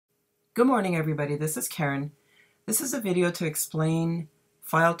Good morning, everybody. This is Karen. This is a video to explain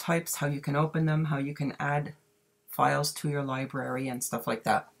file types, how you can open them, how you can add files to your library and stuff like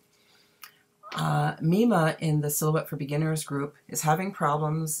that. Mima in the Silhouette for Beginners group is having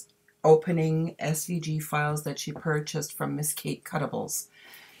problems opening SVG files that she purchased from Miss Kate Cuttables.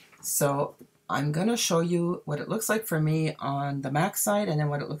 So I'm going to show you what it looks like for me on the Mac side and then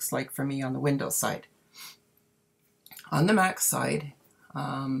what it looks like for me on the Windows side. On the Mac side,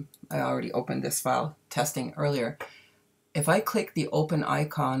 I already opened this file testing earlier. If I click the open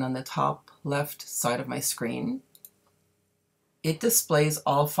icon on the top left side of my screen, it displays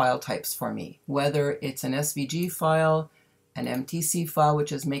all file types for me, whether it's an SVG file, an MTC file,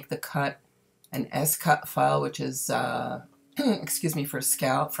 which is make the cut, an SCut file, which is, excuse me, from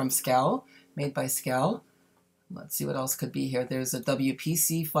Scal, made by Scal. Let's see what else could be here. There's a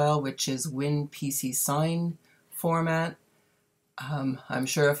WPC file, which is WinPC sign format. I'm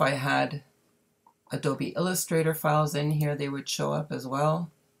sure if I had Adobe Illustrator files in here, they would show up as well.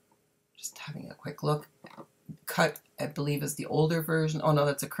 Just having a quick look. Cut, I believe, is the older version. Oh no,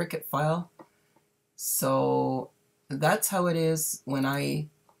 that's a Cricut file. So that's how it is when I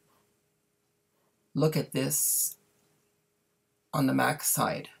look at this on the Mac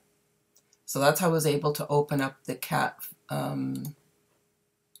side. So that's how I was able to open up the cat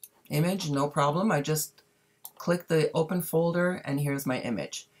image, no problem. I just click the open folder and here's my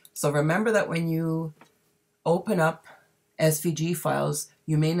image. So remember that when you open up SVG files,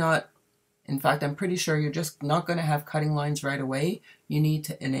 you may not, in fact, I'm pretty sure you're just not going to have cutting lines right away. You need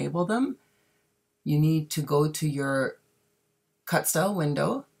to enable them. You need to go to your cut style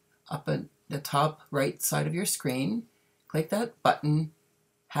window up at the top right side of your screen, click that button,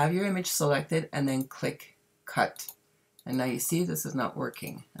 have your image selected, and then click cut. And now you see this is not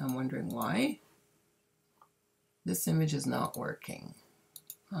working. I'm wondering why. This image is not working.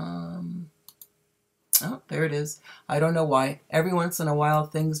 Oh, there it is. I don't know why. Every once in a while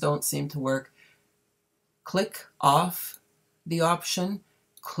things don't seem to work. Click off the option,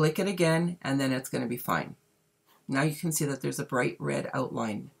 click it again, and then it's going to be fine. Now you can see that there's a bright red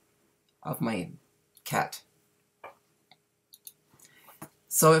outline of my cat.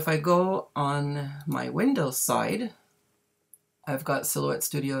 So if I go on my Windows side, I've got Silhouette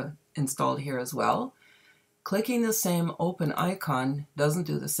Studio installed here as well. Clicking the same open icon doesn't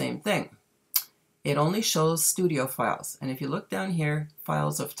do the same thing. It only shows studio files. And if you look down here,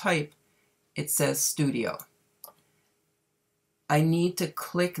 files of type, it says studio. I need to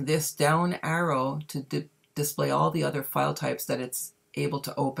click this down arrow to display all the other file types that it's able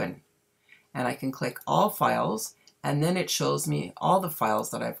to open. And I can click all files, and then it shows me all the files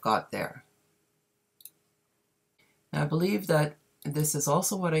that I've got there. Now I believe that this is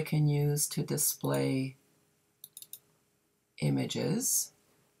also what I can use to display images.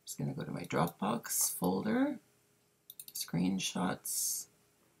 I'm just going to go to my Dropbox folder, screenshots.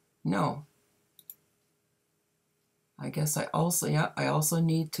 No. I guess I also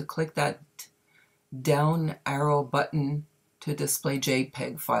need to click that down arrow button to display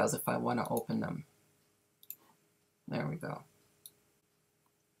Jpeg files if I want to open them. There we go.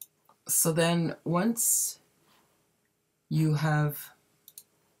 So then once you have,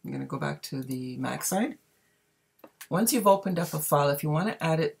 I'm going to go back to the Mac side. Once you've opened up a file, if you want to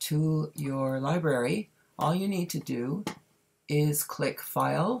add it to your library, all you need to do is click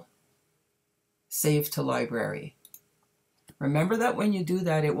File, Save to Library. Remember that when you do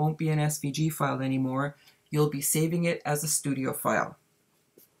that, it won't be an SVG file anymore. You'll be saving it as a studio file.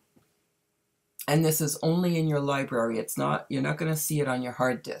 And this is only in your library. It's not, you're not going to see it on your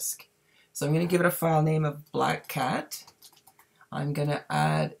hard disk. So I'm going to give it a file name of Black Cat. I'm going to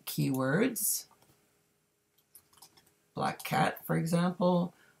add keywords. Black cat, for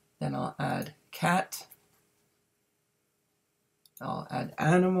example. Then I'll add cat. I'll add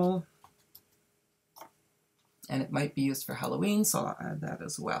animal. And it might be used for Halloween, so I'll add that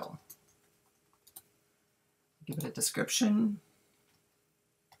as well. Give it a description.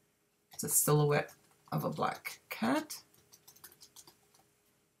 It's a silhouette of a black cat.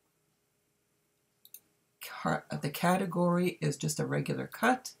 The category is just a regular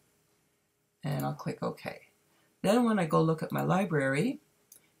cut. And I'll click OK. Then when I go look at my library,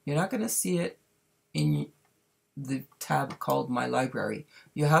 you're not going to see it in the tab called My Library.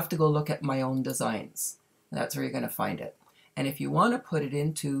 You have to go look at My Own Designs. That's where you're going to find it. And if you want to put it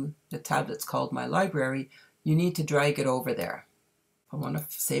into the tab that's called My Library, you need to drag it over there. If I want to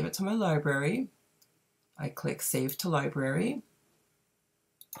save it to my library, I click Save to Library.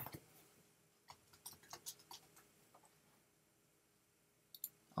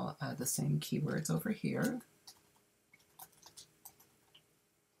 I'll add the same keywords over here.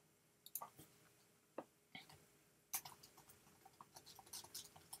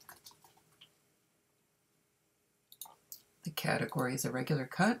 category is a regular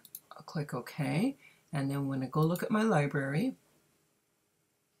cut. I'll click OK. And then when I go look at my library,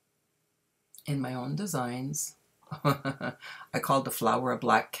 in my own designs, I called the flower a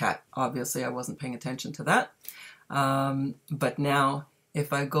black cat. Obviously, I wasn't paying attention to that. But now,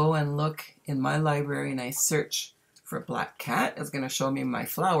 if I go and look in my library and I search for black cat, it's going to show me my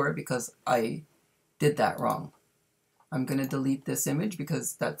flower because I did that wrong. I'm going to delete this image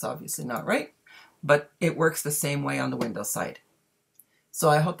because that's obviously not right. But it works the same way on the Windows side. So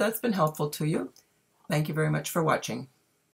I hope that's been helpful to you. Thank you very much for watching.